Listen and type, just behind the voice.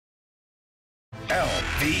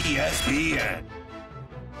LVSPN.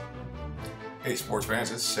 Hey sports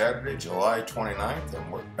fans, it's Saturday, July 29th,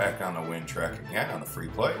 and we're back on the win track again on the free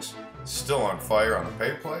plays. Still on fire on the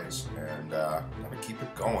pay plays, and going to keep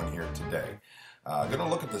it going here today. Going to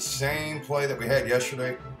look at the same play that we had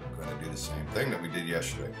yesterday. Going to do the same thing that we did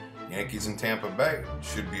yesterday. Yankees and Tampa Bay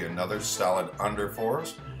should be another solid under for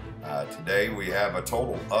us. Today we have a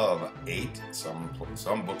total of 8. Some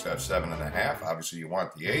books have 7.5. Obviously you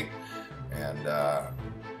want the 8. And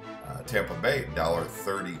Tampa Bay,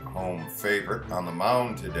 $1.30 home favorite. On the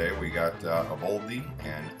mound today, we got Eovaldi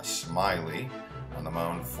and Smiley on the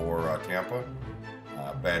mound for Tampa.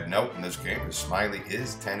 Bad note in this game is Smiley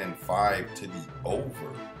is 10-5 to the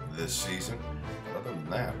over this season. But other than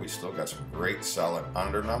that, we still got some great solid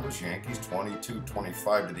under numbers. Yankees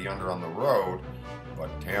 22-25 to the under on the road, but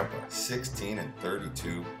Tampa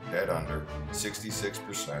 16-32 dead under,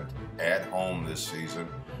 66% at home this season.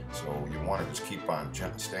 So you want to just keep on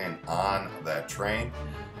staying on that train.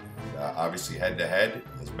 And, obviously, head-to-head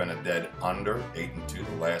has been a dead under, 8-2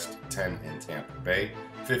 the last 10 in Tampa Bay,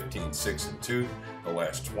 15-6-2 the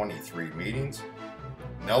last 23 meetings.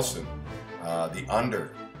 Nelson, the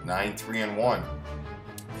under, 9-3-1.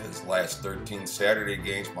 His last 13 Saturday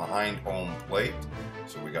games behind home plate.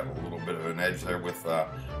 So we got a little bit of an edge there with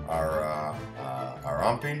our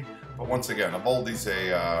umping. But once again,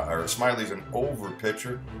 Eovaldi's Smiley's an over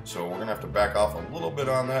pitcher, so we're gonna have to back off a little bit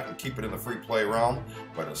on that and keep it in the free play realm.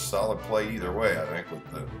 But a solid play either way, I think, with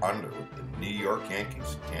the under with the New York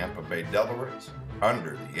Yankees, Tampa Bay Devil Rays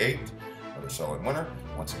under the 8. Another solid winner.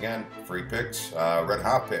 Once again, free picks, red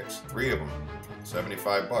hot picks, 3 of them,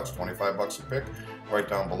 $75, $25 a pick. Right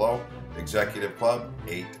down below, Executive Club,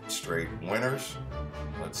 8 straight winners.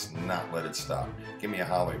 Let's not let it stop. Give me a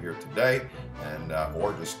holler here today, and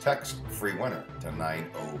or just text free winner to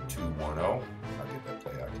 90210. I'll get that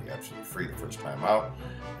play out to you absolutely free the first time out.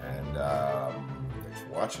 And thanks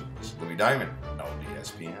for watching. This is Louis Diamond,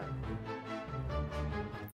 LVSPN.